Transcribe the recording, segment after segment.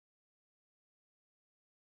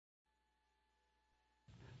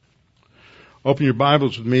Open your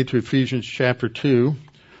Bibles with me to Ephesians chapter 2.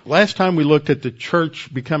 Last time we looked at the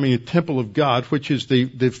church becoming a temple of God, which is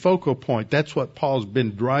the focal point. That's what Paul's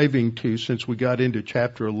been driving to since we got into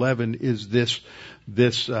chapter 11, is this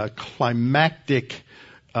climactic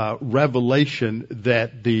revelation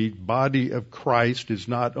that the body of Christ is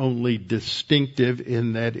not only distinctive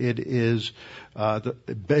in that it is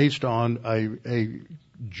based on a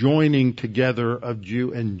joining together of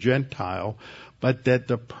Jew and Gentile, but that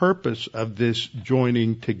the purpose of this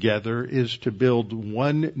joining together is to build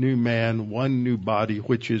one new man, one new body,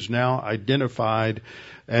 which is now identified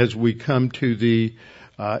as we come to the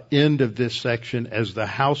end of this section as the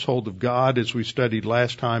household of God, as we studied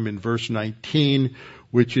last time in verse 19,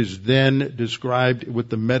 which is then described with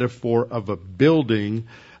the metaphor of a building,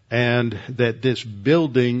 and that this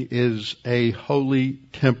building is a holy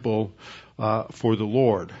temple for the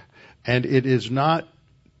Lord. And it is not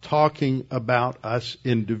talking about us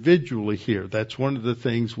individually here. That's one of the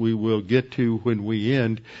things we will get to when we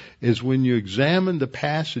end, is when you examine the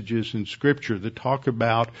passages in Scripture that talk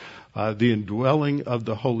about the indwelling of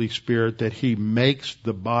the Holy Spirit, that He makes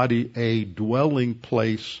the body a dwelling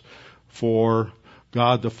place for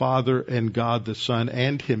God the Father and God the Son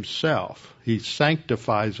and Himself. He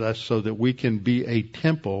sanctifies us so that we can be a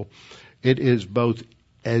temple. It is both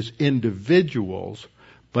as individuals,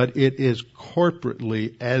 but it is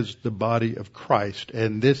corporately as the body of Christ.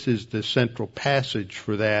 And this is the central passage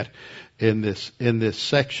for that in this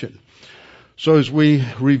section. So as we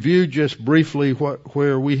review just briefly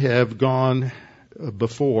where we have gone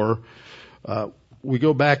before, we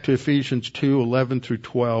go back to Ephesians 2:11 through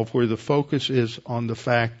 12, where the focus is on the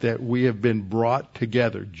fact that we have been brought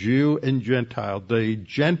together, Jew and Gentile. The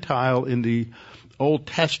Gentile in the Old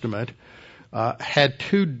Testament had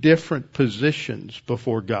two different positions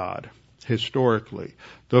before God historically.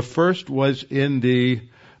 The first was in the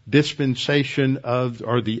dispensation of,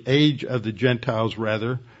 or the age of the Gentiles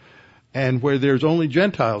rather, and where there's only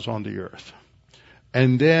Gentiles on the earth.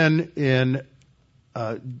 And then in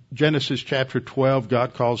Genesis chapter 12,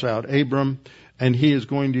 God calls out Abram, and He is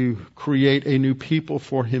going to create a new people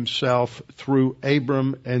for Himself through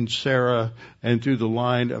Abram and Sarah and through the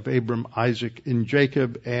line of Abram, Isaac, and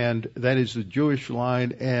Jacob, and that is the Jewish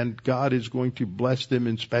line, and God is going to bless them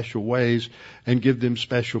in special ways and give them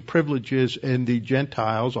special privileges, and the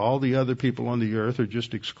Gentiles, all the other people on the earth, are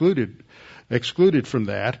just excluded from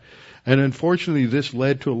that. And unfortunately, this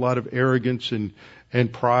led to a lot of arrogance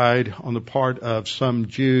and pride on the part of some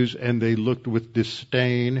Jews, and they looked with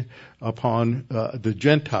disdain upon the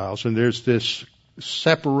Gentiles. And there's this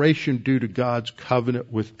separation due to God's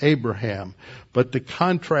covenant with Abraham. But the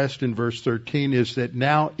contrast in verse 13 is that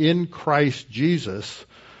now in Christ Jesus,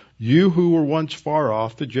 you who were once far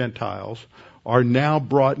off, the Gentiles, are now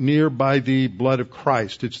brought near by the blood of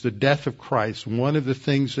Christ. It's the death of Christ. One of the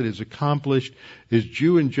things that is accomplished is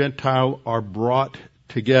Jew and Gentile are brought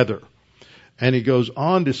together. And he goes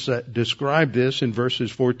on to describe this in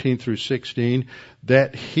verses 14 through 16,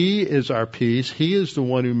 that He is our peace. He is the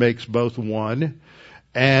one who makes both one.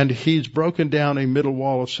 And He's broken down a middle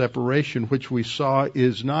wall of separation, which we saw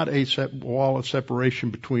is not a wall of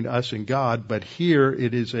separation between us and God, but here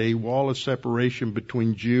it is a wall of separation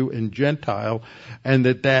between Jew and Gentile, and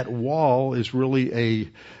that wall is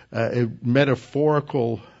really a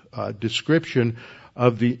metaphorical description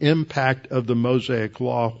of the impact of the Mosaic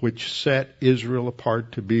Law, which set Israel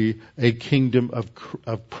apart to be a kingdom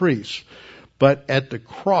of priests. But at the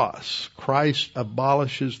cross, Christ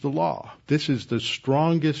abolishes the law. This is the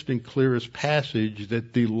strongest and clearest passage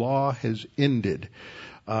that the law has ended,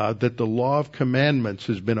 that the law of commandments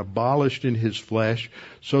has been abolished in His flesh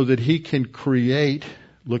so that He can create,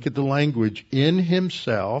 look at the language, in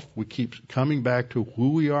Himself, we keep coming back to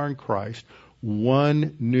who we are in Christ,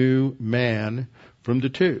 one new man from the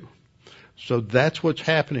two. So that's what's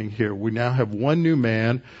happening here. We now have one new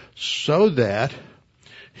man so that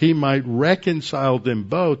He might reconcile them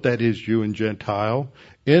both, that is Jew and Gentile,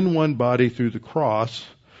 in one body through the cross.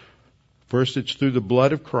 First it's through the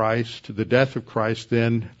blood of Christ, the death of Christ,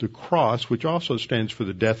 then the cross, which also stands for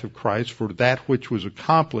the death of Christ, for that which was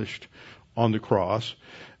accomplished on the cross.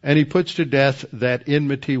 And He puts to death that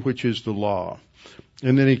enmity which is the law.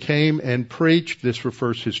 And then He came and preached. This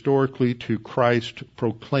refers historically to Christ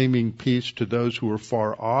proclaiming peace to those who were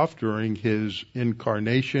far off during His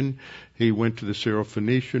incarnation. He went to the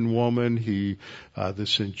Syrophoenician woman, the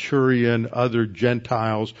centurion, other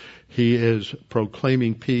Gentiles. He is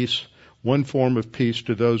proclaiming peace, one form of peace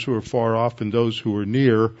to those who are far off and those who are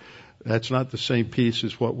near. That's not the same peace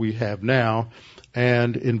as what we have now.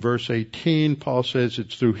 And in verse 18, Paul says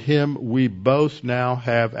it's through Him we both now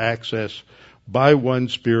have access by one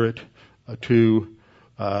Spirit to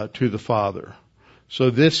the Father. So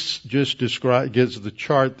this just gives the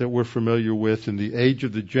chart that we're familiar with in the age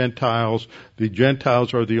of the Gentiles. The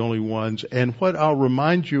Gentiles are the only ones. And what I'll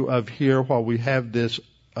remind you of here while we have this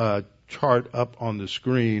chart up on the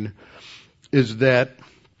screen is that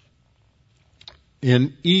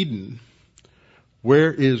in Eden,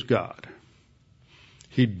 where is God?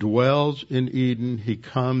 He dwells in Eden. He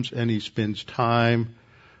comes and he spends time.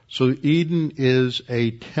 So Eden is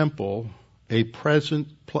a temple, a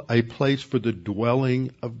place for the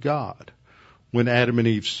dwelling of God. When Adam and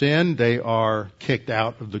Eve sin, they are kicked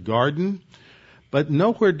out of the garden, but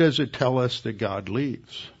nowhere does it tell us that God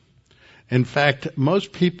leaves. In fact,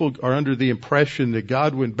 most people are under the impression that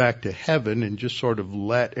God went back to heaven and just sort of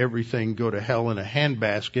let everything go to hell in a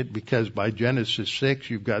handbasket, because by Genesis 6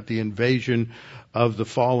 you've got the invasion of the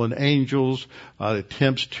fallen angels,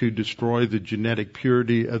 attempts to destroy the genetic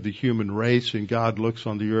purity of the human race, and God looks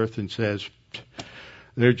on the earth and says,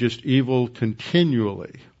 they're just evil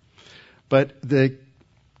continually. But the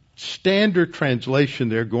standard translation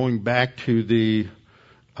there, going back to the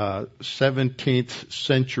 17th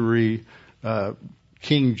century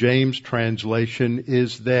King James translation,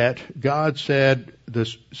 is that God said,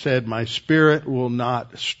 my spirit will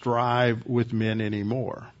not strive with men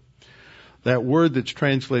anymore. That word that's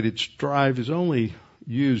translated strive is only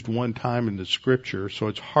used one time in the scripture, so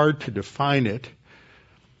it's hard to define it.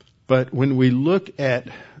 But when we look at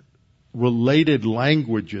related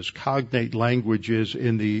languages, cognate languages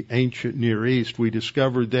in the ancient Near East, we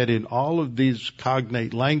discovered that in all of these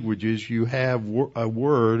cognate languages you have a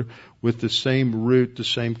word with the same root, the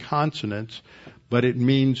same consonants, but it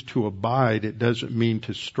means to abide. It doesn't mean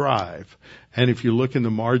to strive. And if you look in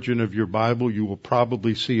the margin of your Bible, you will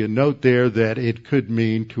probably see a note there that it could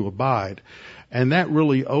mean to abide. And that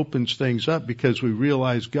really opens things up, because we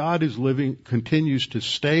realize God is living, continues to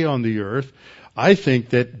stay on the earth. I think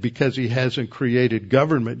that because he hasn't created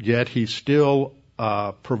government yet, he's still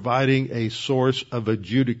providing a source of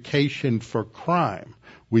adjudication for crime.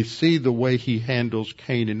 We see the way he handles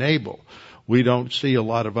Cain and Abel. We don't see a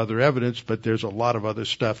lot of other evidence, but there's a lot of other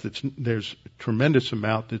stuff there's a tremendous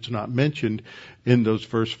amount that's not mentioned in those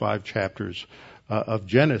first 5 chapters of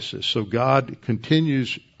Genesis. So God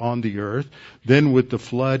continues on the earth. Then with the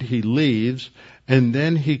flood, he leaves, and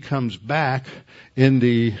then he comes back in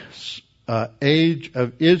the age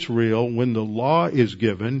of Israel when the law is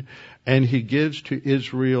given, and he gives to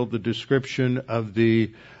Israel the description of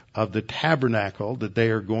the tabernacle that they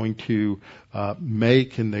are going to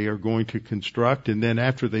make and they are going to construct. And then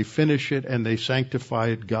after they finish it and they sanctify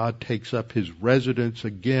it, God takes up his residence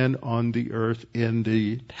again on the earth in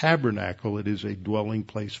the tabernacle. It is a dwelling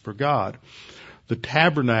place for God. The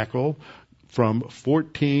tabernacle, from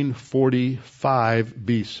 1445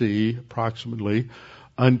 BC approximately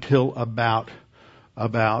until about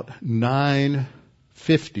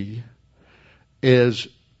 950 is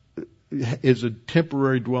a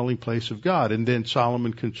temporary dwelling place of God. And then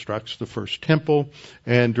Solomon constructs the first temple,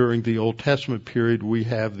 and during the Old Testament period we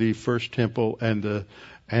have the first temple and the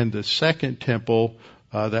second temple.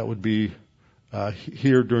 That would be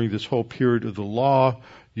here during this whole period of the law.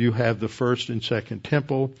 You have the first and second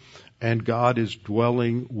temple, and God is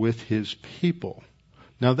dwelling with his people.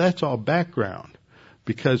 Now that's all background,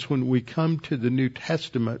 because when we come to the New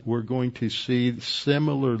Testament, we're going to see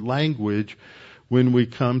similar language when we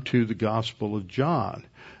come to the Gospel of John,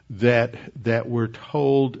 that we're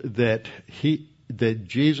told that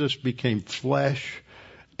Jesus became flesh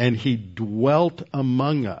and he dwelt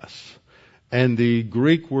among us. And the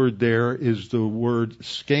Greek word there is the word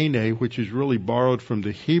skene, which is really borrowed from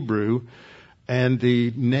the Hebrew, and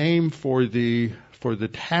the name for the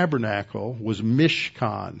tabernacle was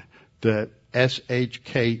Mishkan, the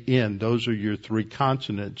S-H-K-N. Those are your 3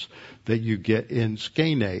 consonants that you get in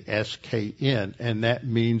skene, S-K-N, and that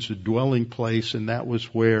means a dwelling place, and that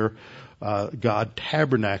was where God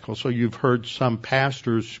tabernacled. So you've heard some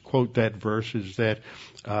pastors quote that verse, is that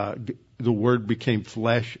the Word became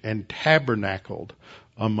flesh and tabernacled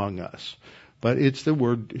among us. But it's the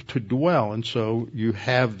word to dwell, and so you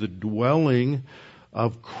have the dwelling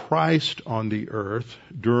of Christ on the earth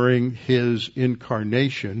during his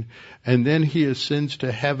incarnation, and then he ascends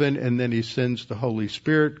to heaven, and then he sends the Holy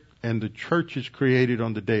Spirit, and the church is created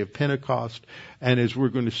on the day of Pentecost. And as we're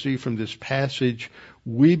going to see from this passage,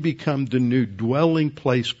 we become the new dwelling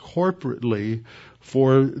place corporately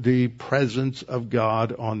for the presence of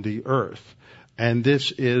God on the earth. And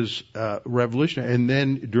this is revolutionary. And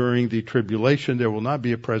then during the tribulation, there will not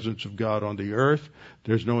be a presence of God on the earth.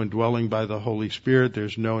 There's no indwelling by the Holy Spirit.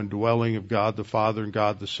 There's no indwelling of God the Father and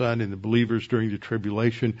God the Son in the believers during the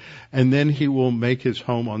tribulation. And then he will make his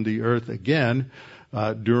home on the earth again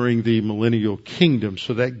during the millennial kingdom.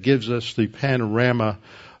 So that gives us the panorama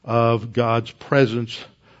of God's presence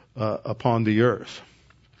upon the earth.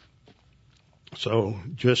 So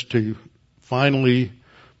just to finally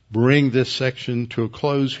bring this section to a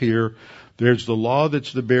close here, there's the law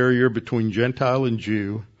that's the barrier between Gentile and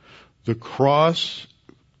Jew. The cross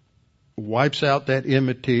wipes out that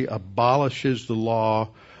enmity, abolishes the law,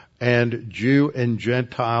 and Jew and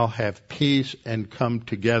Gentile have peace and come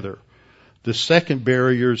together. The second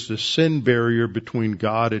barrier is the sin barrier between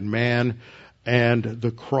God and man, and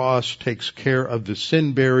the cross takes care of the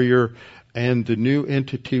sin barrier, and the new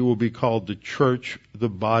entity will be called the church, the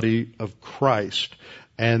body of Christ.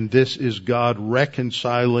 And this is God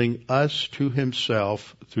reconciling us to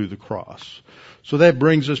himself through the cross. So that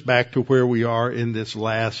brings us back to where we are in this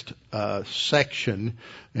last section,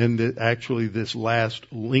 and actually this last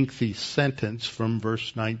lengthy sentence from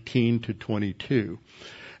verse 19 to 22.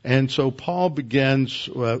 And so Paul begins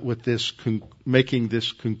with this making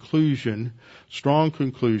this conclusion, strong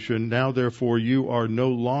conclusion. Now therefore you are no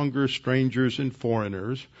longer strangers and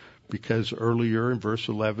foreigners, because earlier in verse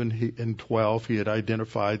 11 and 12 he had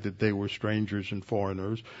identified that they were strangers and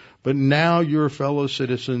foreigners. But now you're fellow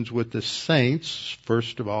citizens with the saints.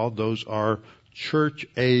 First of all, those are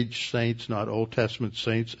church-age saints, not Old Testament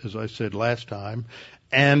saints, as I said last time,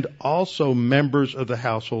 and also members of the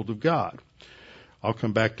household of God. I'll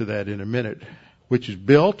come back to that in a minute. Which is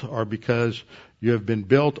built, or because you have been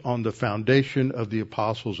built on the foundation of the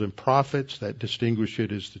apostles and prophets. That distinguish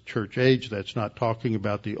it as the church age. That's not talking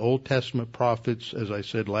about the Old Testament prophets, as I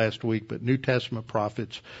said last week, but New Testament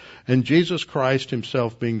prophets. And Jesus Christ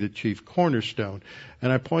himself being the chief cornerstone.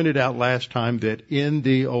 And I pointed out last time that in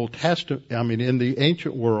the Old Testament, in the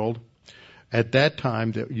ancient world, at that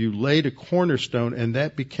time, that you laid a cornerstone, and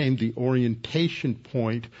that became the orientation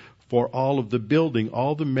point for all of the building,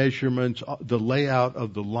 all the measurements, the layout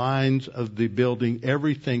of the lines of the building,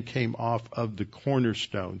 everything came off of the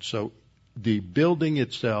cornerstone. So the building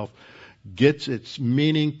itself gets its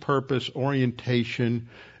meaning, purpose, orientation,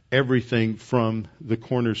 everything from the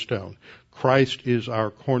cornerstone. Christ is our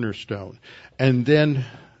cornerstone. And then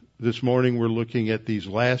this morning we're looking at these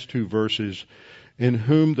last two verses, in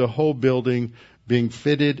whom the whole building being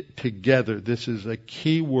fitted together. This is a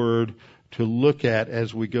key word to look at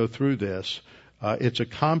as we go through this. It's a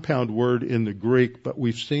compound word in the Greek, but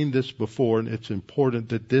we've seen this before, and it's important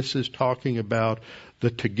that this is talking about the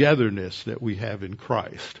togetherness that we have in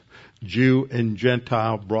Christ. Jew and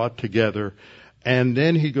Gentile brought together. And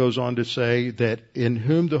then he goes on to say that in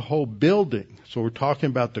whom the whole building, so we're talking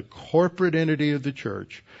about the corporate entity of the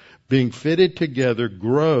church, being fitted together,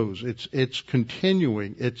 grows. It's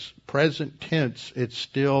continuing. It's present tense. It's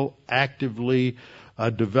still actively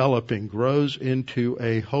developing, grows into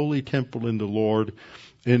a holy temple in the Lord,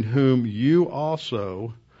 in whom you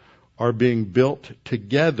also are being built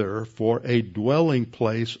together for a dwelling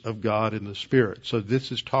place of God in the Spirit. So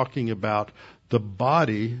this is talking about the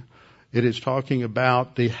body. It is talking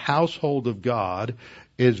about the household of God.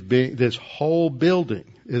 This whole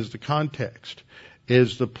building is the context,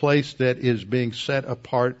 is the place that is being set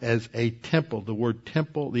apart as a temple. The word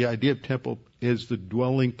temple, the idea of temple, is the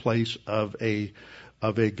dwelling place of a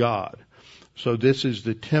God. So this is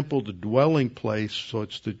the temple, the dwelling place, so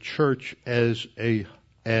it's the church as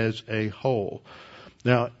a whole.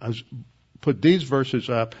 Now, I put these verses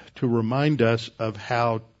up to remind us of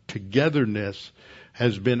how togetherness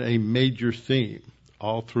has been a major theme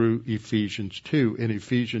all through Ephesians 2. In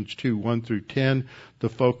Ephesians 2, 1 through 10, the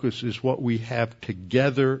focus is what we have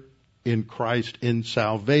together in Christ in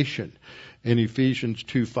salvation. In Ephesians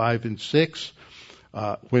 2, 5 and 6,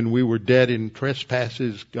 when we were dead in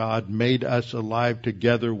trespasses, God made us alive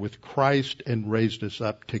together with Christ and raised us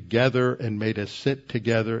up together and made us sit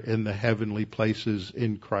together in the heavenly places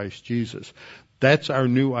in Christ Jesus. That's our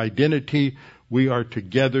new identity. We are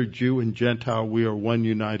together, Jew and Gentile. We are one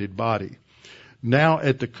united body. Now,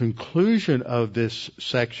 at the conclusion of this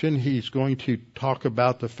section, he's going to talk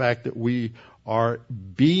about the fact that we are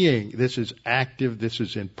this is active, this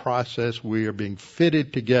is in process, we are being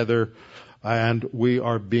fitted together, and we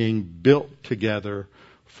are being built together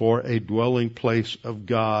for a dwelling place of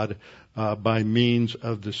God by means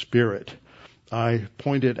of the Spirit. I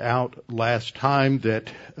pointed out last time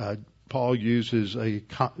that Paul uses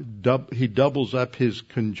he doubles up his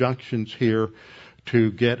conjunctions here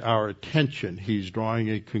to get our attention. He's drawing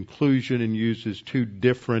a conclusion and uses two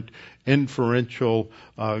different inferential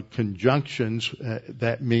conjunctions.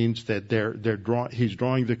 That means that he's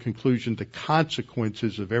drawing the conclusion, the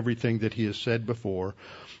consequences of everything that he has said before,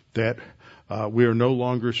 that we are no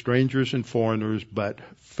longer strangers and foreigners, but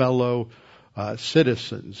fellow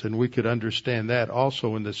citizens. And we could understand that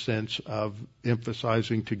also in the sense of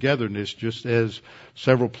emphasizing togetherness, just as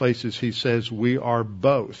several places he says we are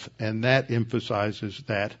both, and that emphasizes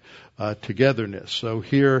that togetherness. So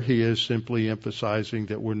here he is simply emphasizing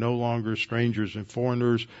that we're no longer strangers and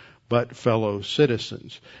foreigners, but fellow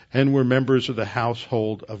citizens. And we're members of the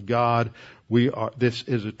household of God. This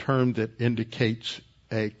is a term that indicates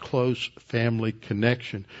a close family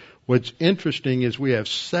connection. What's interesting is we have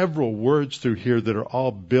several words through here that are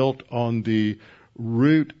all built on the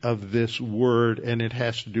root of this word, and it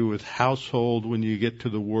has to do with household. When you get to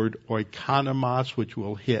the word oikonomos, which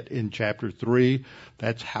we'll hit in chapter 3,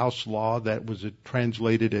 that's house law. That was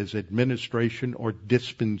translated as administration or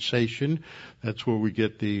dispensation. That's where we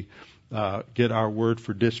get our word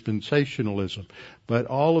for dispensationalism. But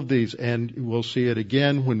all of these, and we'll see it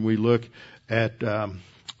again when we look at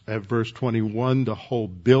verse 21, the whole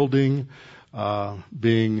building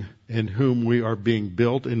being in whom we are being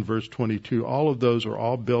built in verse 22. All of those are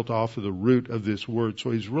all built off of the root of this word.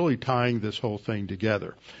 So he's really tying this whole thing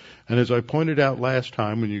together. And as I pointed out last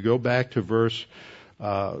time, when you go back to verse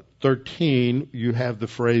 13, you have the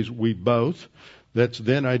phrase we both. That's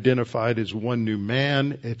then identified as one new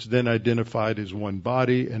man. It's then identified as one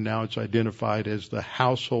body, and now it's identified as the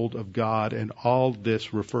household of God. And all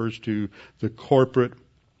this refers to the corporate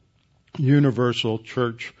universal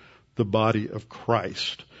church, the body of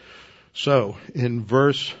Christ. So in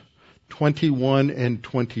verse 21 and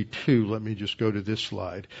 22, let me just go to this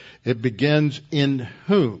slide. It begins in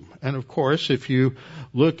whom. And of course, if you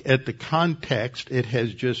look at the context, it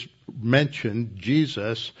has just mentioned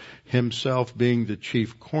Jesus himself being the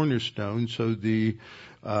chief cornerstone. So the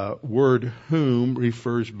word whom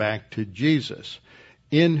refers back to Jesus.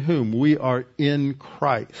 In whom we are in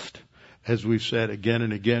Christ. As we've said again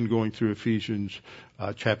and again going through Ephesians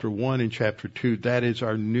chapter 1 and chapter 2, that is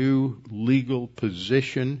our new legal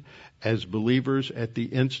position as believers at the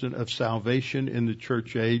instant of salvation in the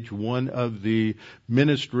church age. One of the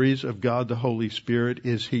ministries of God the Holy Spirit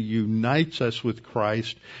is He unites us with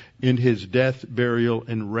Christ in His death, burial,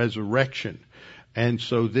 and resurrection. And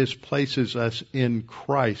so this places us in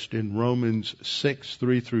Christ in Romans 6,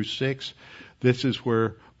 3 through 6. This is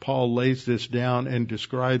where Paul lays this down and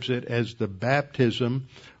describes it as the baptism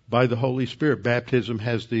by the Holy Spirit. Baptism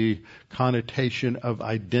has the connotation of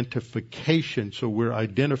identification. So we're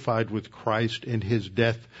identified with Christ in His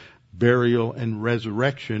death, burial, and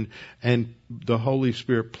resurrection. And the Holy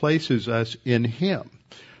Spirit places us in Him.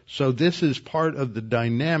 So this is part of the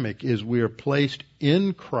dynamic, is we are placed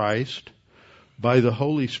in Christ by the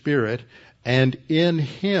Holy Spirit, and in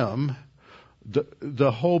Him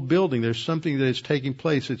the whole building, there's something that is taking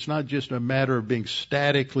place. It's not just a matter of being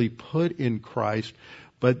statically put in Christ,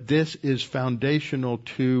 but this is foundational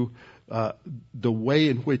to the way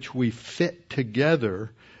in which we fit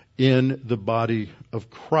together in the body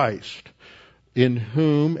of Christ, in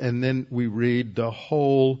whom, and then we read the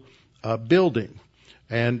whole building.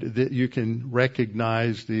 And that you can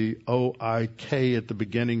recognize the O-I-K at the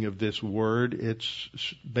beginning of this word. It's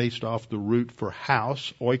based off the root for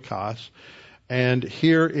house, oikos. And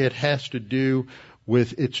here it has to do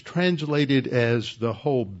with, it's translated as the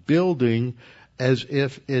whole building as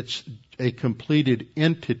if it's a completed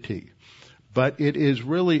entity. But it is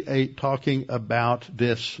really talking about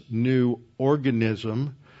this new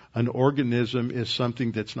organism. An organism is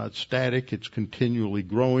something that's not static, it's continually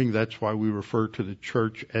growing. That's why we refer to the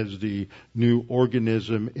church as the new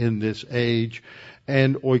organism in this age.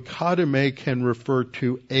 And oikodomai can refer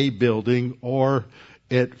to a building, or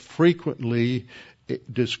it frequently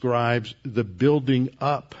describes the building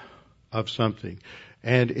up of something.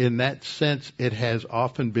 And in that sense, it has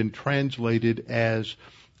often been translated as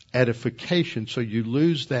edification. So you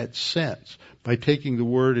lose that sense by taking the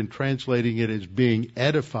word and translating it as being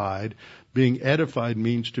edified. Being edified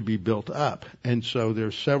means to be built up. And so there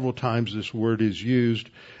are several times this word is used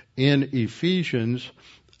in Ephesians,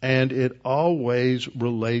 and it always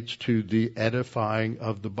relates to the edifying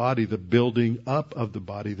of the body, the building up of the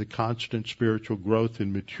body, the constant spiritual growth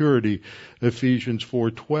and maturity. Ephesians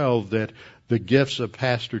 4:12, that the gifts of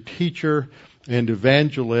pastor, teacher, and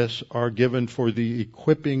evangelists are given for the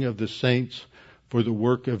equipping of the saints for the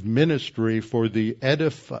work of ministry, for the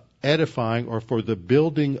edifying or for the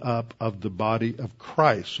building up of the body of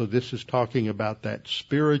Christ. So this is talking about that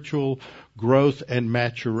spiritual growth and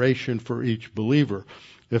maturation for each believer.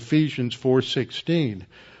 Ephesians 4:16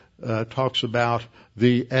 talks about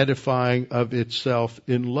the edifying of itself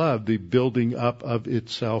in love, the building up of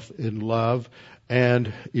itself in love.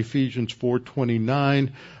 And Ephesians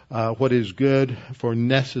 4:29, what is good for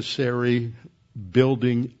necessary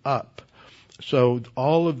building up. So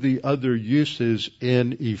all of the other uses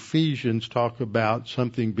in Ephesians talk about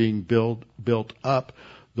something being built up,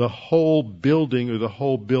 the whole building or the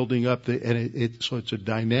whole building up, so it's a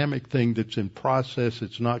dynamic thing that's in process,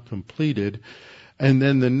 it's not completed. And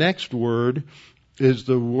then the next word is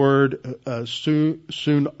the word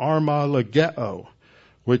sunarmalageo,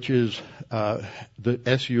 which is the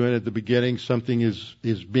S-U-N at the beginning, something is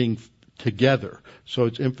being together. So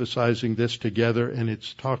it's emphasizing this together, and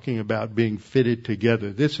it's talking about being fitted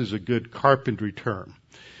together. This is a good carpentry term.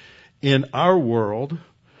 In our world,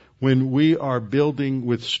 when we are building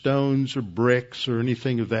with stones or bricks or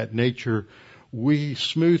anything of that nature, we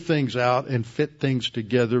smooth things out and fit things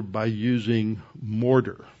together by using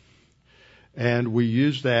mortar. And we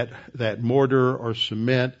use that mortar or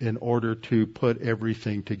cement in order to put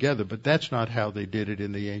everything together. But that's not how they did it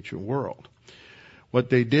in the ancient world. What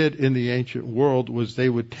they did in the ancient world was they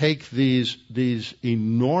would take these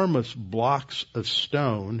enormous blocks of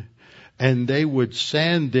stone and they would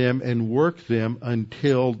sand them and work them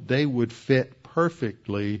until they would fit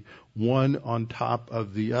perfectly one on top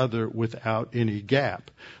of the other without any gap.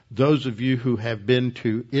 Those of you who have been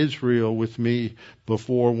to Israel with me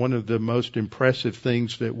before, one of the most impressive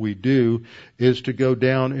things that we do is to go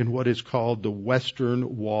down in what is called the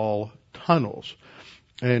Western Wall tunnels.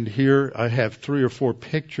 And here I have 3 or 4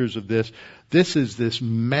 pictures of this. This is this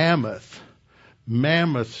mammoth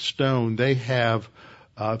stone. They have,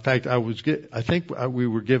 in fact, I think we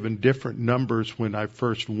were given different numbers when I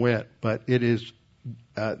first went, but it is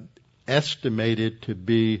estimated to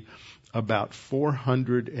be about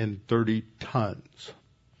 430 tons.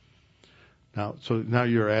 Now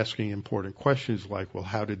you're asking important questions like, well,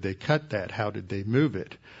 how did they cut that? How did they move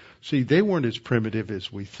it? See, they weren't as primitive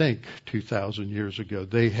as we think 2,000 years ago.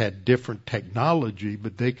 They had different technology,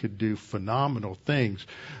 but they could do phenomenal things.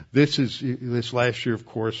 This last year, of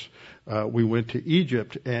course, we went to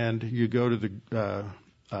Egypt, and you go to the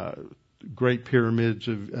Great Pyramids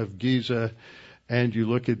of Giza, and you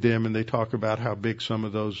look at them, and they talk about how big some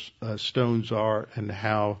of those stones are and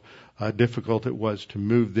how difficult it was to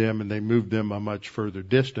move them, and they moved them a much further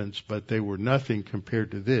distance, but they were nothing compared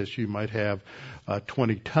to this. You might have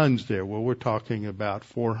 20 tons there. Well, we're talking about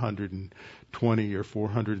 420 or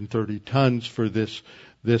 430 tons for this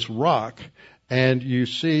rock. And you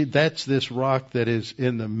see, that's this rock that is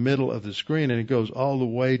in the middle of the screen, and it goes all the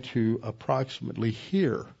way to approximately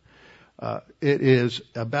here. It is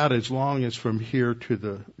about as long as from here to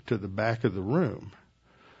the back of the room.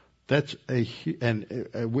 That's and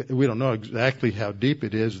we don't know exactly how deep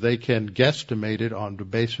it is. They can guesstimate it on the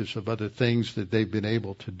basis of other things that they've been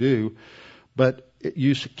able to do. But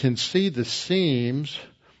you can see the seams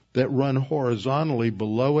that run horizontally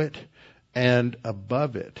below it and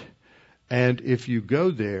above it. And if you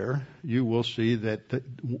go there, you will see that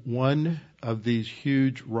one of these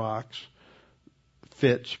huge rocks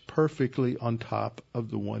fits perfectly on top of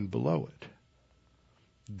the one below it.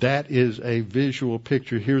 That is a visual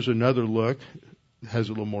picture. Here's another look. It has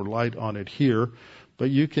a little more light on it here. But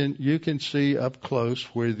you can see up close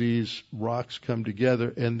where these rocks come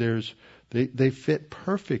together, and they fit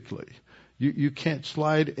perfectly. You can't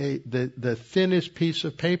slide the thinnest piece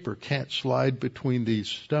of paper can't slide between these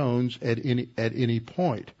stones at any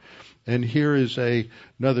point. And here is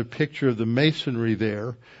another picture of the masonry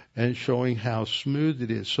there, and showing how smooth it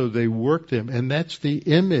is. So they work them, and that's the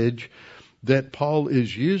image that Paul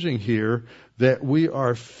is using here, that we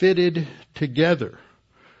are fitted together.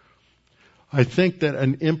 I think that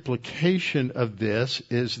an implication of this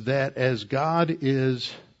is that as God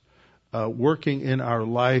is working in our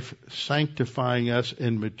life, sanctifying us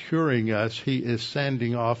and maturing us, He is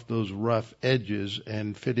sanding off those rough edges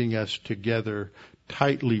and fitting us together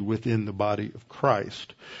tightly within the body of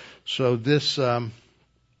Christ. So this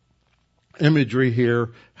imagery here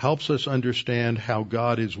helps us understand how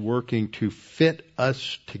God is working to fit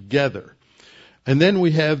us together. And then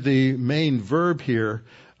we have the main verb here,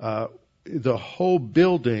 the whole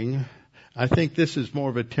building. I think this is more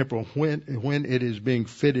of a temporal, when it is being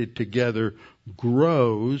fitted together,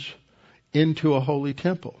 grows into a holy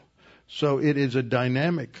temple. So it is a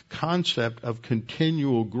dynamic concept of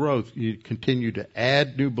continual growth. You continue to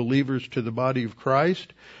add new believers to the body of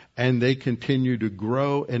Christ, and they continue to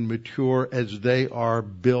grow and mature as they are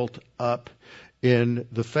built up in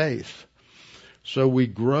the faith. So we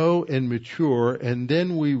grow and mature, and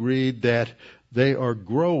then we read that they are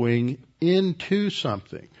growing into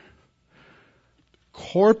something.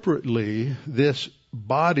 Corporately, this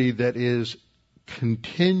body that is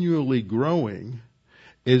continually growing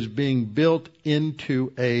is being built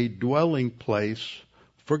into a dwelling place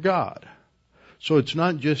for God. So it's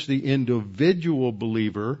not just the individual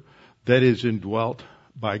believer that is indwelt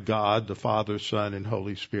by God, the Father, Son, and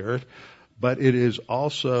Holy Spirit, but it is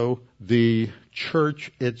also the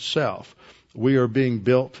church itself. We are being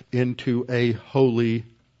built into a holy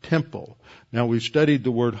temple. Now, we've studied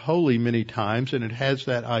the word holy many times, and it has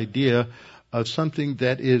that idea of something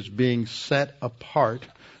that is being set apart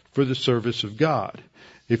for the service of God.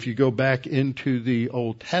 If you go back into the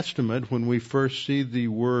Old Testament, when we first see the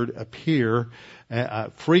word appear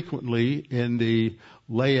frequently in the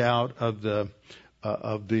layout of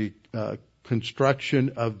the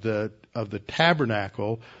construction of the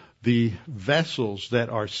tabernacle, the vessels that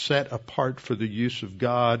are set apart for the use of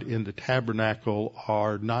God in the tabernacle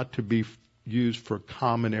are not to be used for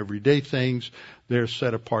common everyday things. They're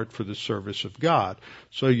set apart for the service of God.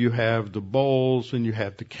 So you have the bowls, and you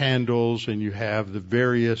have the candles, and you have the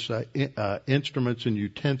various instruments and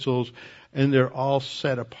utensils, and they're all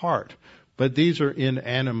set apart. But these are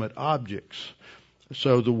inanimate objects.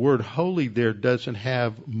 So the word holy there doesn't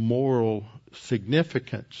have moral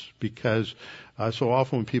significance, because so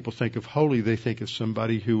often when people think of holy, they think of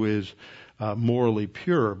somebody who is morally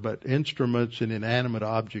pure, but instruments and inanimate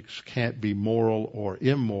objects can't be moral or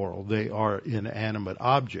immoral. They are inanimate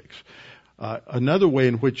objects. Another way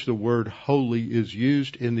in which the word holy is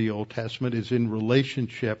used in the Old Testament is in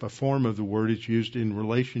relationship. A form of the word is used in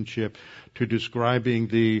relationship to describing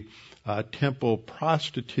the temple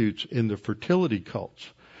prostitutes in the fertility cults.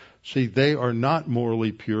 See, they are not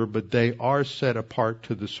morally pure, but they are set apart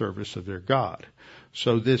to the service of their God.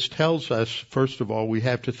 So this tells us, first of all, we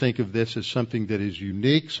have to think of this as something that is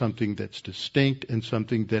unique, something that's distinct, and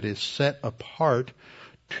something that is set apart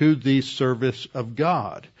to the service of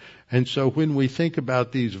God. And so when we think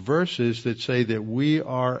about these verses that say that we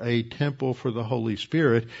are a temple for the Holy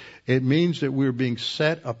Spirit, it means that we're being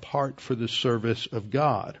set apart for the service of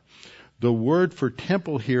God. The word for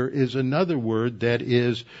temple here is another word that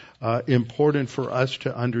is important for us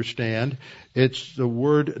to understand. It's the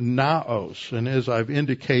word naos, and as I've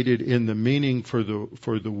indicated in the meaning for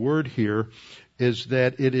the word here, is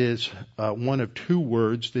that it is one of two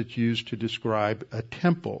words that's used to describe a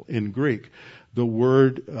temple in Greek. The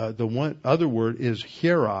one other word is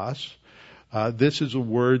hieros. This is a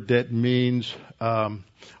word that means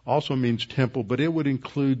also means temple, but it would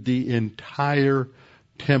include the entire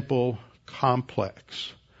temple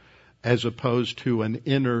complex, as opposed to an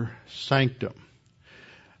inner sanctum.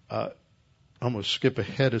 I'm going to skip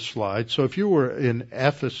ahead a slide. So if you were in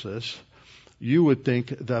Ephesus, you would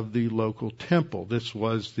think of the local temple. This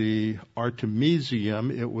was the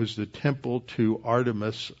Artemisium. It was the temple to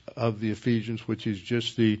Artemis of the Ephesians, which is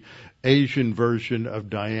just the Asian version of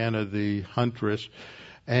Diana the Huntress.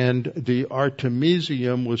 And the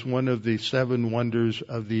Artemisium was one of the 7 wonders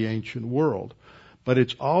of the ancient world. But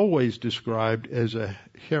it's always described as a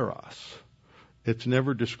hieros. It's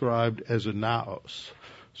never described as a naos.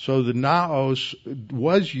 So the naos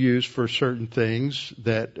was used for certain things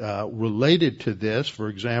that related to this. For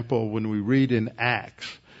example, when we read in Acts,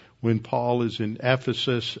 when Paul is in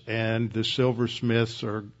Ephesus and the silversmiths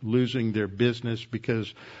are losing their business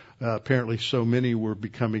because apparently so many were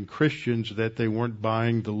becoming Christians that they weren't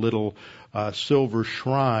buying the little silver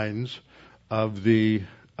shrines of the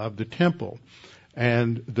temple.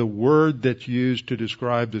 And the word that's used to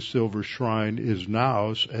describe the silver shrine is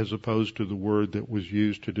naos, as opposed to the word that was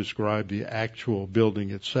used to describe the actual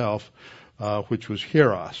building itself, which was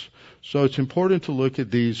hieros. So it's important to look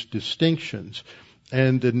at these distinctions.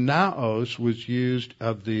 And the naos was used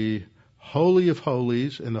of the Holy of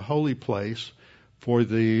Holies and the holy place for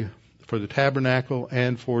the tabernacle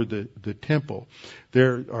and for the temple.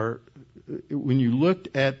 When you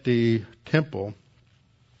looked at the temple,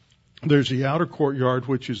 there's the outer courtyard,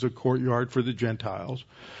 which is the courtyard for the Gentiles.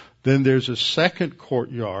 Then there's a second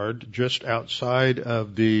courtyard just outside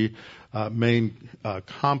of the main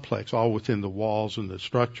complex, all within the walls and the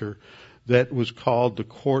structure, that was called the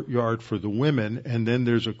courtyard for the women. And then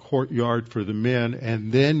there's a courtyard for the men.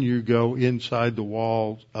 And then you go inside the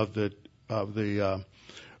walls of the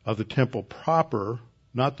temple proper,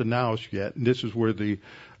 not the naos yet. And this is where the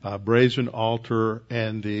brazen altar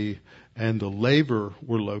and the laver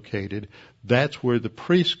were located. That's where the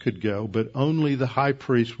priest could go, but only the high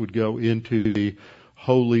priest would go into the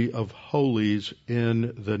Holy of Holies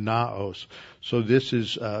in the naos. So this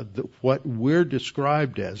is what we're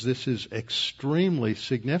described as. This is extremely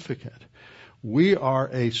significant. We are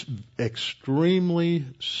a extremely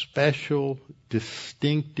special,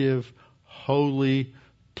 distinctive, holy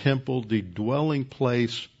temple, the dwelling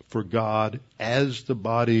place for God as the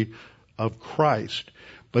body of Christ.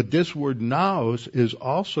 But this word naos is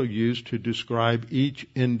also used to describe each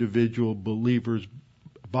individual believer's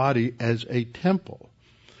body as a temple.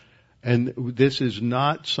 And this is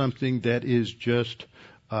not something that is just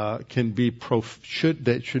should be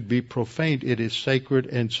profaned. It is sacred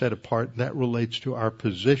and set apart. That relates to our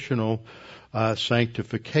positional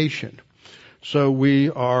sanctification. So we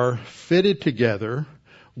are fitted together.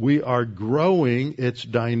 We are growing. It's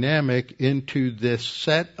dynamic into this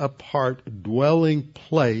set apart dwelling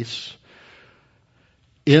place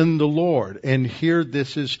in the Lord. And here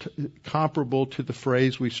this is comparable to the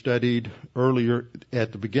phrase we studied earlier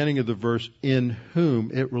at the beginning of the verse, in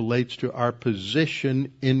whom. It relates to our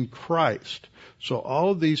position in Christ. So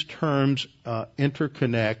all of these terms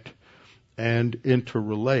interconnect and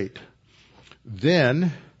interrelate.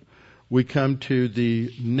 Then we come to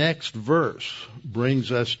the next verse,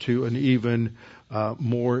 brings us to an even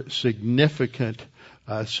more significant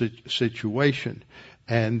situation.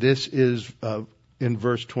 And this is in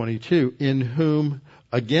verse 22, in whom,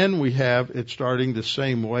 again we have it starting the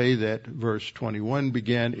same way that verse 21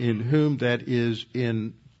 began, in whom, that is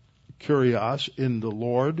in kurios, in the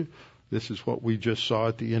Lord. This is what we just saw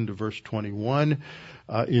at the end of verse 21.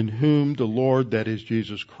 In whom the Lord, that is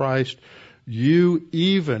Jesus Christ, you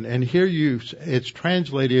even, and here it's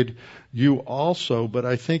translated you also, but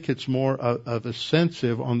I think it's more of a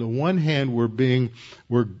sensitive. On the one hand,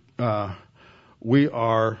 we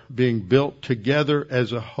are being built together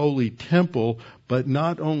as a holy temple, but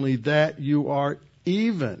not only that, you are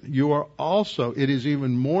also, it is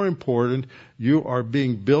even more important, you are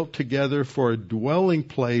being built together for a dwelling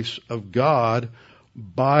place of God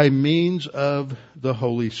by means of the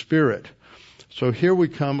Holy Spirit. So here we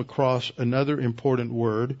come across another important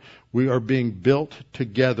word. We are being built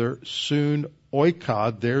together, soon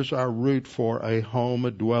oikad. There's our root for a home,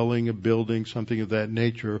 a dwelling, a building, something of that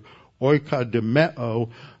nature.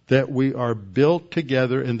 Oikademeo, that we are built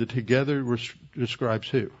together, and the together describes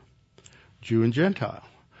who? Jew and Gentile.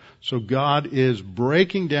 So God is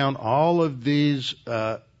breaking down all of these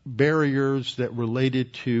barriers that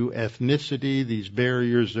related to ethnicity, these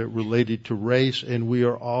barriers that related to race, and we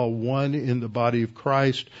are all one in the body of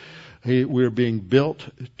Christ. We are being built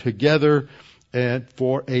together and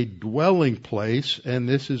for a dwelling place, and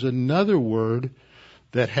this is another word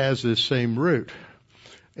that has this same root.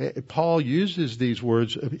 Paul uses these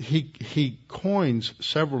words. He coins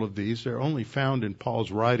several of these. They're only found in Paul's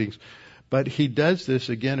writings. But he does this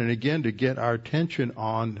again and again to get our attention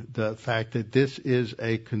on the fact that this is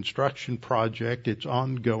a construction project. It's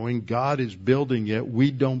ongoing. God is building it.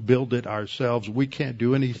 We don't build it ourselves. We can't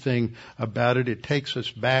do anything about it. It takes us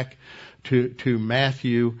back to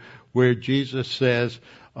Matthew, where Jesus says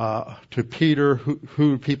to Peter,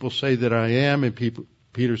 who people say that I am? And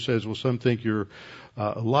Peter says, well, some think you're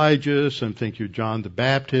Elijah, some think you're John the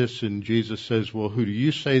Baptist, and Jesus says, well, who do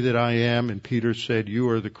you say that I am? And Peter said, you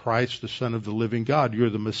are the Christ, the Son of the living God. You're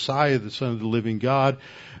the Messiah, the Son of the living God.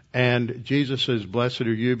 And Jesus says, blessed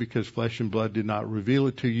are you, because flesh and blood did not reveal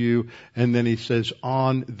it to you. And then he says,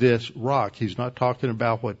 on this rock. He's not talking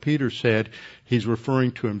about what Peter said. He's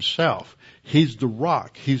referring to himself. He's the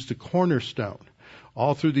rock. He's the cornerstone.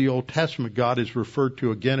 All through the Old Testament, God is referred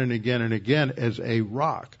to again and again and again as a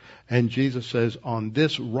rock. And Jesus says, on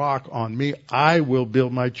this rock, on me, I will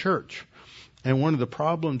build my church. And one of the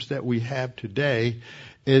problems that we have today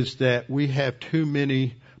is that we have too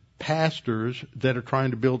many pastors that are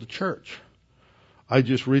trying to build a church. I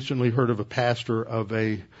just recently heard of a pastor of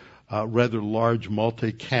a rather large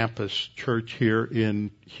multi-campus church here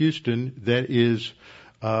in Houston that is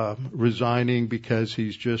resigning because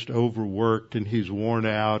he's just overworked and he's worn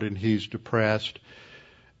out and he's depressed.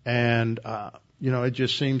 And, it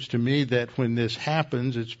just seems to me that when this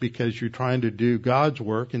happens, it's because you're trying to do God's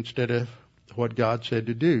work instead of what God said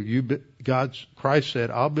to do. Christ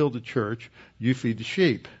said, I'll build a church, you feed the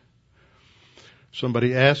sheep.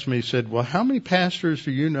 Somebody asked me, said, well, how many pastors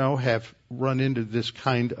do you know have run into this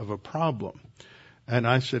kind of a problem? And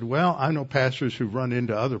I said, well, I know pastors who run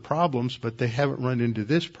into other problems, but they haven't run into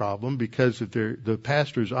this problem because the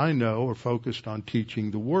pastors I know are focused on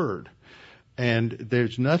teaching the Word. And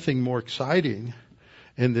there's nothing more exciting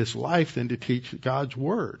in this life than to teach God's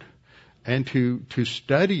Word and to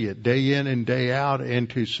study it day in and day out and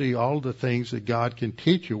to see all the things that God can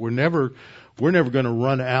teach you. We're never going to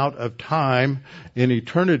run out of time in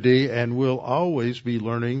eternity, and we'll always be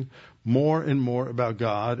learning more and more about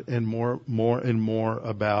God and more and more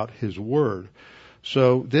about His Word.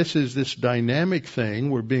 So this is this dynamic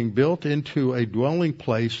thing. We're being built into a dwelling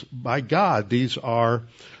place by God. These are,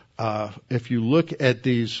 if you look at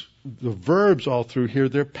the verbs all through here,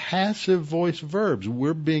 they're passive voice verbs.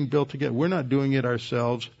 We're being built together. We're not doing it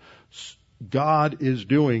ourselves. God is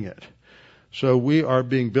doing it. So we are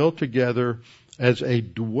being built together as a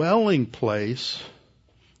dwelling place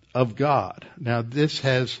of God. Now this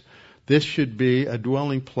should be a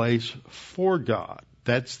dwelling place for God.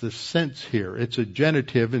 That's the sense here. It's a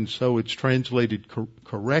genitive, and so it's translated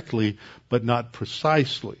correctly, but not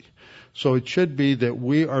precisely. So it should be that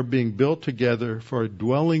we are being built together for a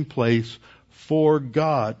dwelling place for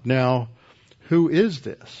God. Now, who is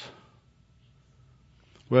this?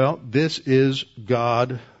 Well, this is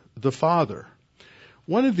God the Father.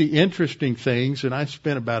 One of the interesting things, and I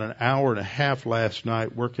spent about an hour and a half last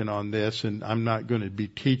night working on this, and I'm not going to be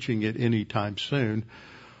teaching it anytime soon,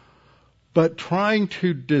 but trying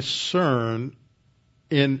to discern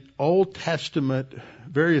in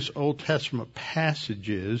various Old Testament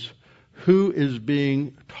passages, who is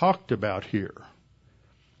being talked about here.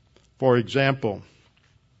 For example,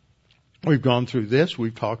 we've gone through this.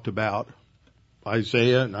 We've talked about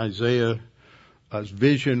Isaiah and Isaiah's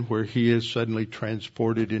vision where he is suddenly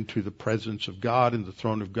transported into the presence of God and the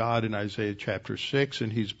throne of God in Isaiah chapter 6,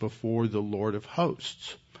 and he's before the Lord of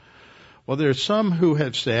hosts. Well, there are some who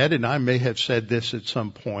have said, and I may have said this at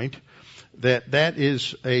some point, that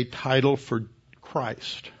is a title for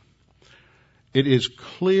Christ. It is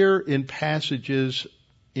clear in passages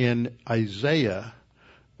in Isaiah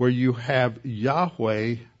where you have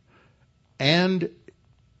Yahweh and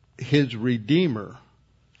His Redeemer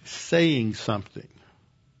saying something.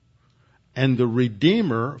 And the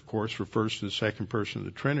Redeemer, of course, refers to the second person of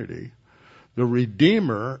the Trinity. The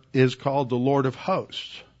Redeemer is called the Lord of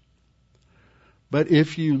hosts. But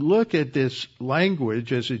if you look at this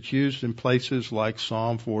language as it's used in places like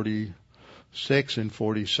Psalm 46 and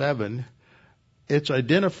 47, it's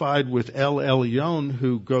identified with El Elyon,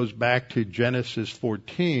 who goes back to Genesis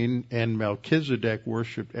 14, and Melchizedek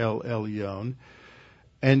worshipped El Elyon.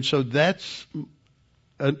 And so that's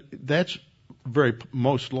very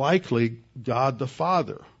most likely God the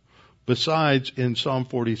Father. Besides, in Psalm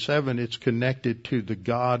 47, it's connected to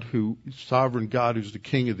the sovereign God who's the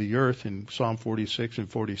King of the earth in Psalm 46 and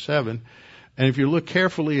 47. And if you look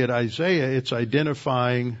carefully at Isaiah, it's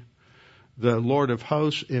identifying the Lord of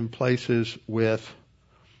hosts in places with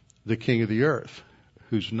the King of the earth,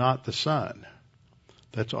 who's not the Son.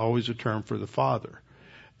 That's always a term for the Father.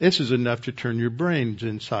 This is enough to turn your brains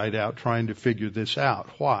inside out trying to figure this out.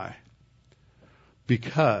 Why?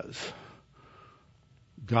 Because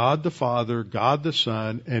God the Father, God the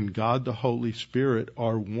Son, and God the Holy Spirit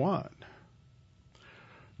are one.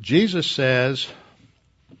 Jesus says,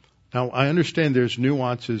 now I understand there's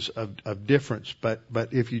nuances of difference, but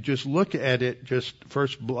if you just look at it, just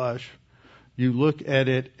first blush, you look at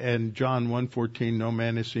it and John 1:14, no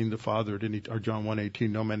man has seen the Father at any, or John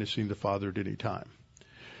 1:18, no man has seen the Father at any time.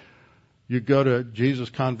 You go to Jesus'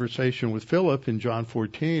 conversation with Philip in John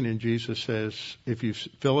 14, and Jesus says,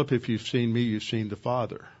 Philip, if you've seen me, you've seen the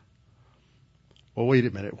Father. Well, wait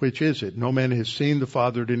a minute. Which is it? No man has seen the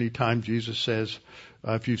Father at any time. Jesus says,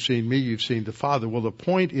 if you've seen me, you've seen the Father. Well, the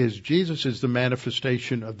point is Jesus is the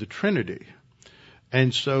manifestation of the Trinity.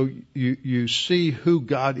 And so you see who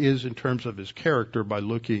God is in terms of His character by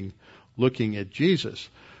looking at Jesus.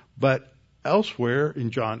 But elsewhere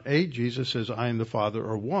in John 8, Jesus says, I and the Father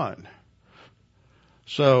are one.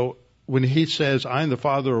 So when He says, I and the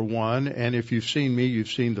Father are one, and if you've seen me, you've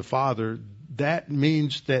seen the Father, that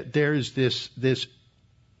means that there's this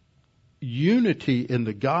unity in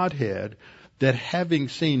the Godhead that having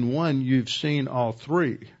seen one, you've seen all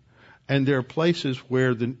three. And there are places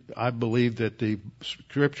where I believe that the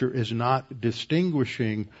Scripture is not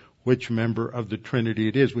distinguishing which member of the Trinity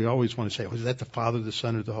it is. We always want to say, is that the Father, the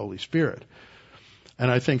Son, or the Holy Spirit?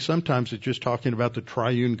 And I think sometimes it's just talking about the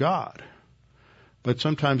triune God. But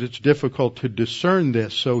sometimes it's difficult to discern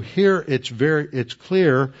this. So here it's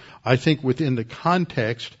clear, I think within the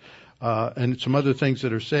context, and some other things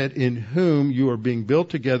that are said, in whom you are being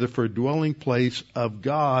built together for a dwelling place of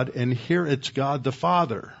God, and here it's God the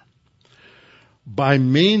Father, by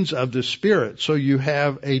means of the Spirit. So you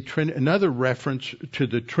have another reference to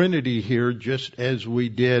the Trinity here, just as we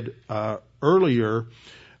did earlier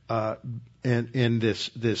in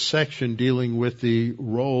this section dealing with the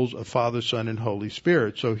roles of Father, Son, and Holy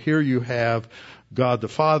Spirit. So here you have God the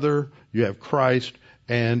Father, you have Christ,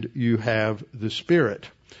 and you have the Spirit.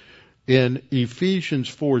 In Ephesians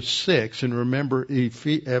 4:6, and remember,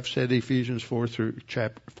 I've said Ephesians 4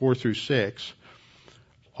 through 6,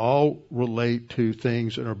 all relate to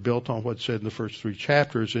things that are built on what's said in the first 3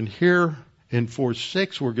 chapters. And here in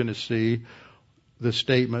 4:6, we're going to see the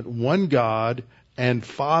statement, one God and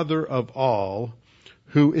Father of all,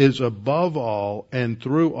 who is above all and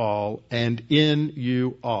through all and in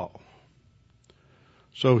you all.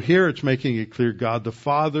 So here it's making it clear God the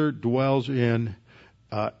Father dwells in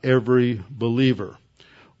every believer.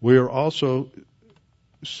 We also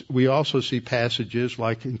see passages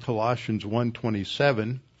like in Colossians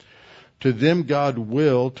 1:27, to them God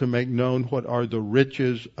willed to make known what are the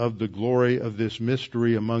riches of the glory of this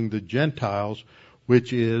mystery among the Gentiles,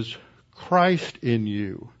 which is Christ in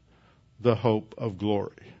you, the hope of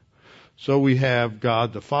glory. So we have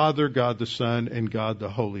God the Father, God the Son, and God the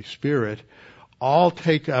Holy Spirit all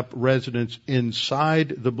take up residence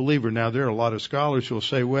inside the believer. Now, there are a lot of scholars who will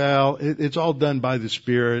say, well, it's all done by the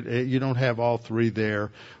Spirit. You don't have all three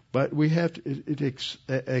there. But we have to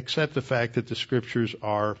accept the fact that the Scriptures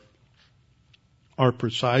are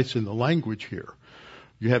precise in the language here.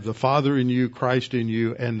 You have the Father in you, Christ in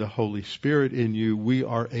you, and the Holy Spirit in you. We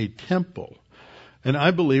are a temple. And I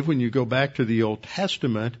believe when you go back to the Old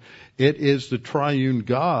Testament, it is the triune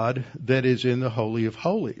God that is in the Holy of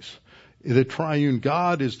Holies. The triune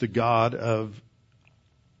God is the God of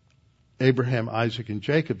Abraham, Isaac, and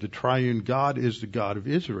Jacob. The triune God is the God of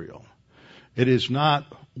Israel. It is not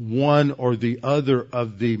one or the other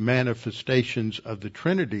of the manifestations of the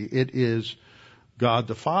Trinity. It is God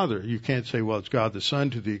the Father. You can't say, well, it's God the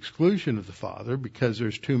Son to the exclusion of the Father, because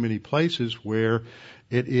there's too many places where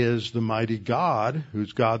it is the mighty God,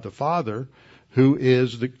 who's God the Father, who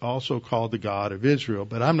is also called the God of Israel.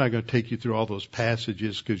 But I'm not going to take you through all those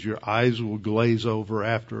passages because your eyes will glaze over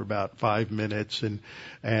after about 5 minutes,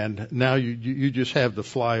 and now you just have the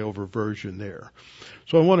flyover version there.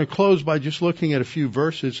 So I want to close by just looking at a few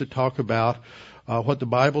verses that talk about what the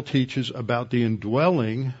Bible teaches about the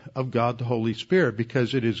indwelling of God the Holy Spirit,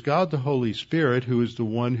 because it is God the Holy Spirit who is the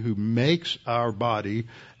one who makes our body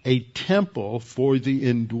a temple for the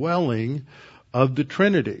indwelling of the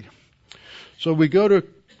Trinity. So we go to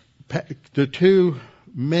the 2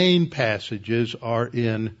 main passages are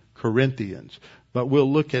in Corinthians, but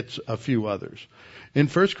we'll look at a few others. In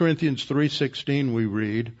 1 Corinthians 3:16 we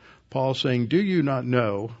read Paul saying, do you not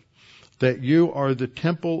know that you are the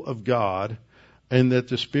temple of God and that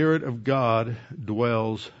the Spirit of God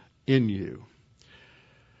dwells in you?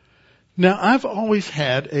 Now, I've always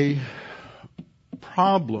had a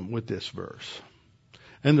problem with this verse.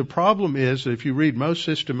 And the problem is that if you read most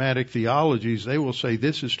systematic theologies, they will say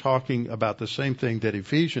this is talking about the same thing that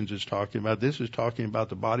Ephesians is talking about. This is talking about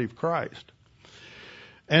the body of Christ.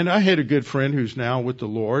 And I had a good friend who's now with the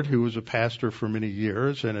Lord, who was a pastor for many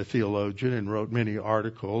years and a theologian and wrote many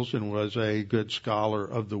articles and was a good scholar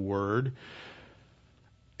of the Word.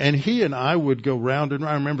 And he and I would go round and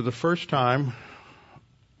I remember the first time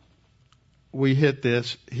we hit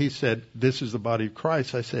this, he said, this is the body of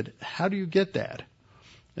Christ. I said, how do you get that?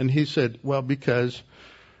 And he said, well, because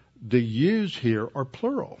the yous here are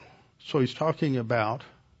plural. So he's talking about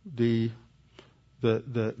the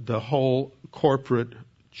whole corporate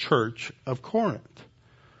church of Corinth.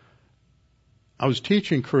 I was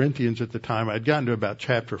teaching Corinthians at the time. I'd gotten to about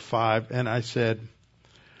chapter 5, and I said,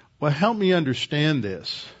 well, help me understand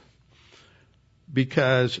this,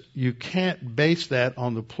 because you can't base that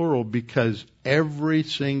on the plural, because every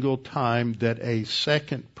single time that a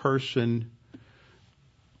second person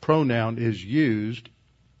pronoun is used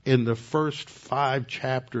in the first 5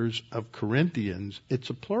 chapters of Corinthians, it's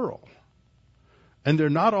a plural. And they're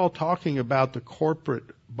not all talking about the corporate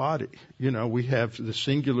body. You know, we have the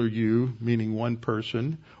singular you, meaning one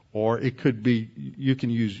person, or it could be, you can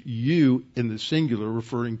use you in the singular,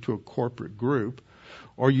 referring to a corporate group,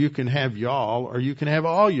 or you can have y'all, or you can have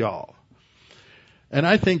all y'all. And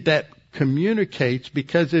I think that communicates,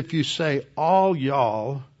 because if you say all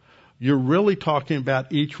y'all, you're really talking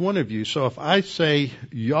about each one of you. So if I say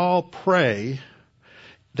y'all pray,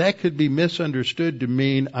 that could be misunderstood to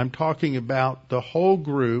mean I'm talking about the whole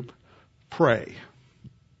group pray.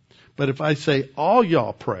 But if I say all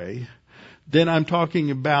y'all pray, then I'm talking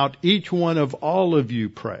about each one of all of you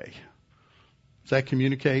pray. Does that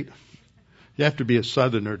communicate? You have to be a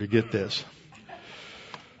Southerner to get this.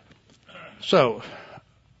 So,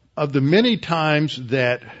 of the many times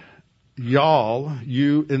that y'all,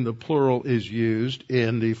 you in the plural, is used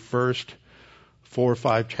in the first 4 or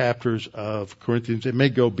 5 chapters of Corinthians. It may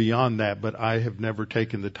go beyond that, but I have never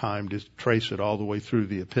taken the time to trace it all the way through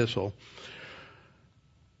the epistle.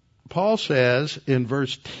 Paul says in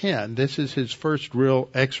verse 10, this is his first real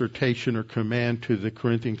exhortation or command to the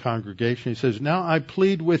Corinthian congregation. He says, "Now I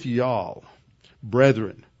plead with y'all,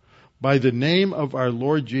 brethren, by the name of our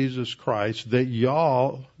Lord Jesus Christ, that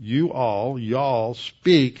y'all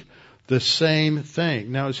speak the same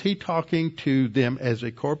thing." Now, is he talking to them as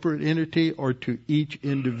a corporate entity or to each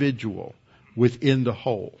individual within the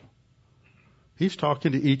whole? He's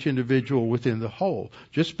talking to each individual within the whole.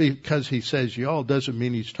 Just because he says y'all doesn't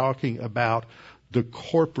mean he's talking about the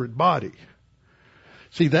corporate body.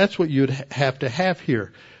 See, that's what you'd have to have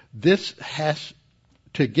here. This has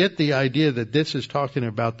to get the idea that this is talking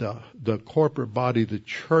about the corporate body. The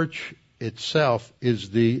church itself is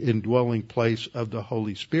the indwelling place of the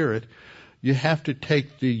Holy Spirit. You have to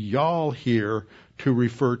take the y'all here to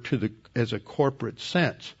refer to as a corporate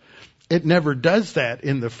sense. It never does that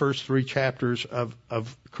in the first 3 chapters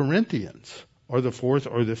of Corinthians, or the 4th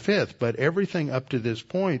or the 5th. But everything up to this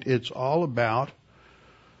point, it's all about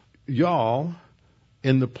y'all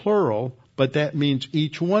in the plural, but that means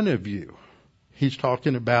each one of you. He's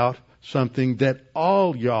talking about something that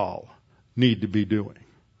all y'all need to be doing.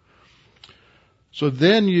 So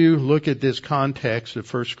then you look at this context of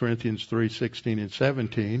 1 Corinthians 3:16 and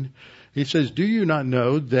 17. He says, "Do you not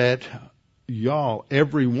know that y'all,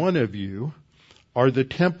 every one of you, are the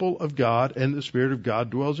temple of God and the Spirit of God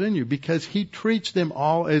dwells in you?" Because he treats them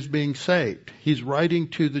all as being saved. He's writing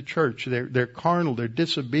to the church. They're carnal, they're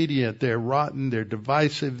disobedient, they're rotten, they're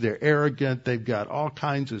divisive, they're arrogant, they've got all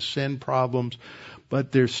kinds of sin problems,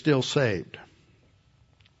 but they're still saved.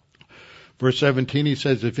 Verse 17, he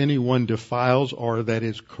says, "If anyone defiles, or that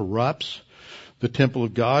is corrupts, the temple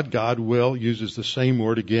of God, God will," uses the same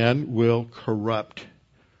word again, "will corrupt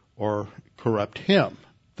him."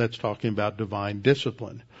 That's talking about divine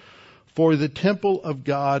discipline. "For the temple of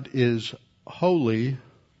God is holy,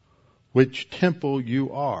 which temple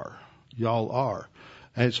y'all are."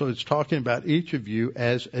 And so it's talking about each of you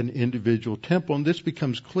as an individual temple. And this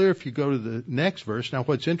becomes clear if you go to the next verse. Now,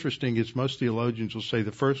 what's interesting is most theologians will say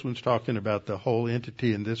the first one's talking about the whole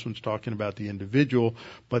entity and this one's talking about the individual,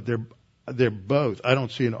 but they're both. I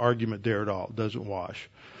don't see an argument there at all. It doesn't wash.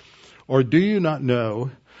 "Or do you not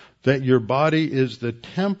know that your body is the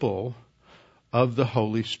temple of the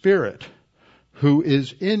Holy Spirit, who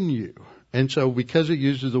is in you?" And so because it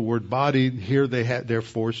uses the word body, here they're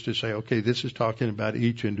forced to say, okay, this is talking about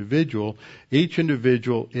each individual. Each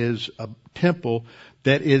individual is a temple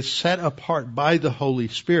that is set apart by the Holy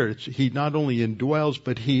Spirit. He not only indwells,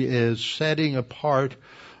 but he is setting apart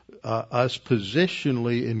us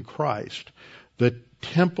positionally in Christ. The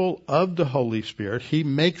temple of the Holy Spirit, he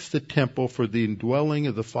makes the temple for the indwelling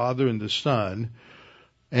of the Father and the Son,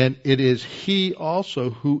 and it is he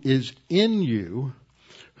also who is in you,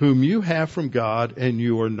 whom you have from God, and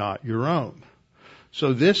you are not your own.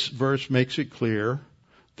 So this verse makes it clear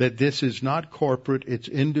that this is not corporate, it's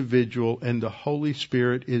individual, and the Holy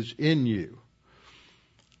Spirit is in you.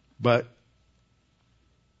 But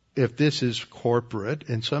if this is corporate,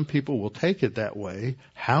 and some people will take it that way,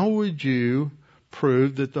 how would you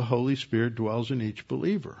prove that the Holy Spirit dwells in each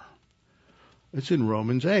believer? It's in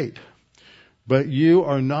Romans 8. "But you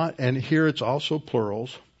are not," and here it's also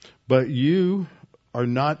plurals, "but you are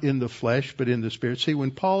not in the flesh, but in the Spirit." See,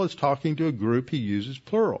 when Paul is talking to a group, he uses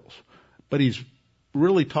plurals, but he's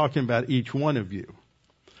really talking about each one of you.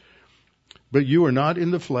 "But you are not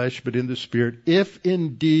in the flesh, but in the Spirit, if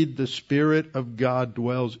indeed the Spirit of God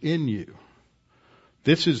dwells in you."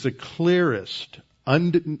 This is the clearest,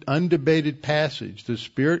 undebated passage. The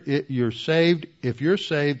Spirit, you're saved. If you're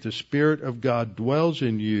saved, the Spirit of God dwells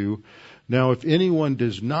in you. Now, if anyone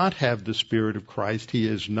does not have the Spirit of Christ, he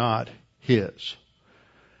is not his.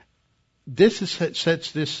 This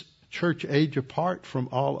sets this church age apart from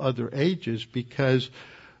all other ages, because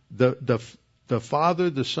the Father,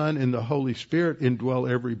 the Son, and the Holy Spirit indwell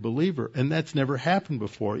every believer, and that's never happened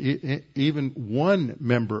before. Even one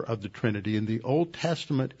member of the Trinity. In the Old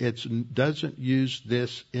Testament, it doesn't use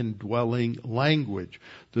this indwelling language.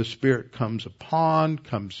 The Spirit comes upon,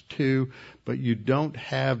 comes to, but you don't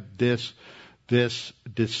have this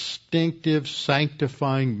distinctive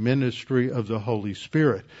sanctifying ministry of the Holy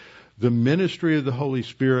Spirit. The ministry of the Holy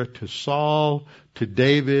Spirit to Saul, to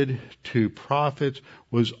David, to prophets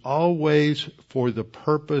was always for the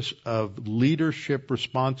purpose of leadership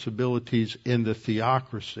responsibilities in the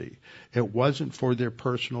theocracy. It wasn't for their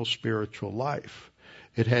personal spiritual life.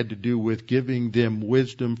 It had to do with giving them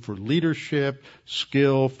wisdom for leadership,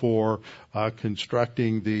 skill for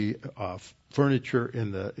constructing the furniture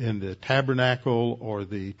in the tabernacle or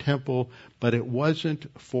the temple, but it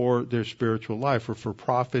wasn't for their spiritual life. Or for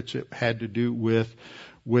prophets, it had to do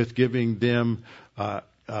with giving them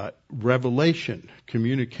revelation,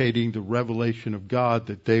 communicating the revelation of God,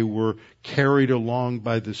 that they were carried along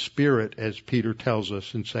by the Spirit, as Peter tells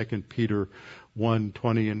us in 2 Peter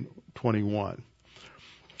 1:20 and 21.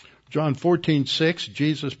 John 14:6,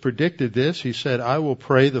 Jesus predicted this. He said, I will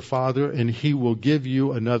pray the Father, and he will give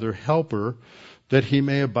you another helper, that he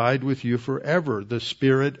may abide with you forever, the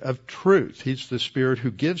Spirit of truth. He's the Spirit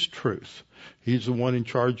who gives truth. He's the one in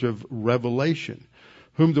charge of revelation,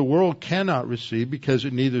 whom the world cannot receive, because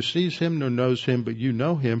it neither sees him nor knows him, but you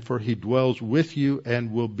know him, for he dwells with you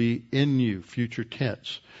and will be in you, future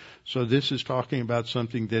tense. So this is talking about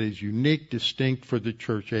something that is unique, distinct for the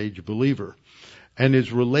church age believer, and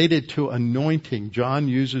is related to anointing. John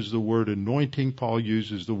uses the word anointing. Paul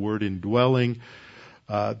uses the word indwelling.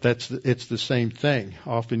 It's the same thing.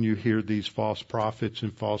 Often you hear these false prophets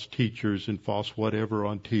and false teachers and false whatever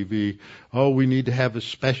on TV. Oh, we need to have a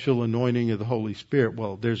special anointing of the Holy Spirit.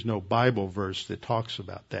 Well, there's no Bible verse that talks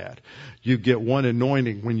about that. You get one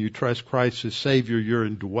anointing when you trust Christ as Savior. You're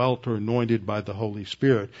indwelt or anointed by the Holy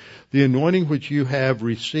Spirit. The anointing which you have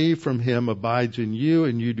received from Him abides in you,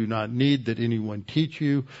 and you do not need that anyone teach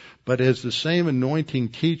you. But as the same anointing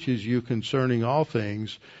teaches you concerning all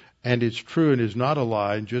things, and it's true and is not a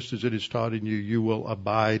lie, and just as it is taught in you, you will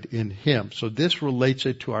abide in Him. So this relates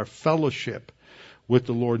it to our fellowship with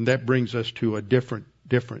the Lord, and that brings us to a different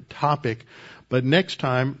topic. But next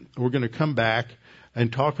time, we're going to come back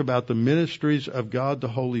and talk about the ministries of God the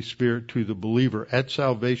Holy Spirit to the believer at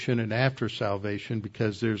salvation and after salvation,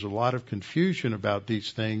 because there's a lot of confusion about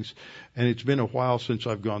these things, and it's been a while since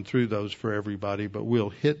I've gone through those for everybody, but we'll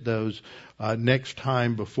hit those next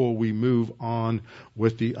time before we move on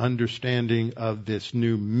with the understanding of this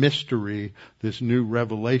new mystery, this new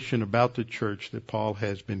revelation about the church that Paul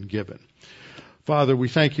has been given. Father, we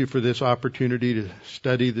thank you for this opportunity to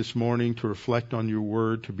study this morning, to reflect on your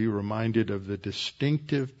word, to be reminded of the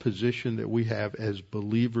distinctive position that we have as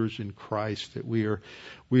believers in Christ, that we are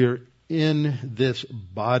in this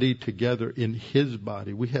body together, in His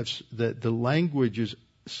body. We have the language is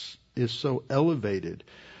so elevated.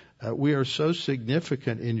 We are so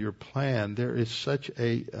significant in your plan. There is such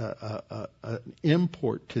an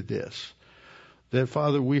import to this that,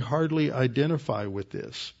 Father, we hardly identify with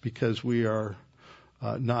this because we are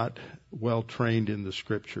not well trained in the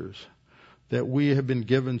Scriptures, that we have been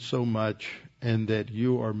given so much, and that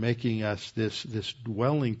you are making us this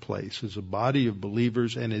dwelling place as a body of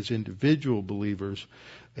believers and as individual believers,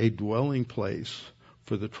 a dwelling place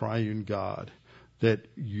for the triune God, that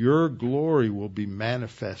your glory will be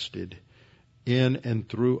manifested in and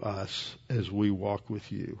through us as we walk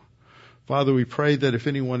with you. Father, we pray that if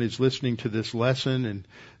anyone is listening to this lesson and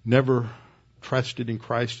never trusted in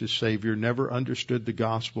Christ as Savior, never understood the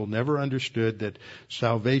gospel, never understood that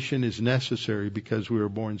salvation is necessary because we were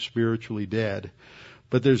born spiritually dead,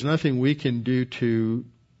 but there's nothing we can do to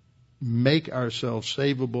make ourselves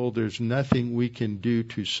savable. There's nothing we can do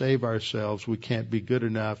to save ourselves. We can't be good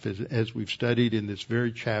enough. As we've studied in this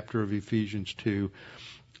very chapter of Ephesians 2,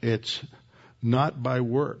 it's not by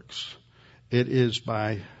works. It is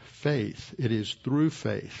by faith. It is through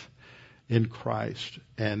faith in Christ,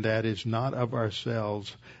 and that is not of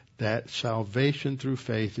ourselves. That salvation through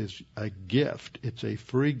faith is a gift. It's a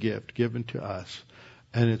free gift given to us,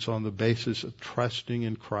 and it's on the basis of trusting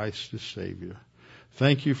in Christ as Savior.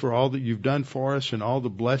 Thank you for all that you've done for us and all the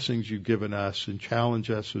blessings you've given us, and challenge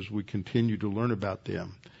us as we continue to learn about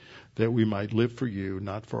them, that we might live for you,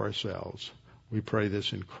 not for ourselves. We pray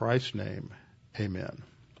this in Christ's name. Amen.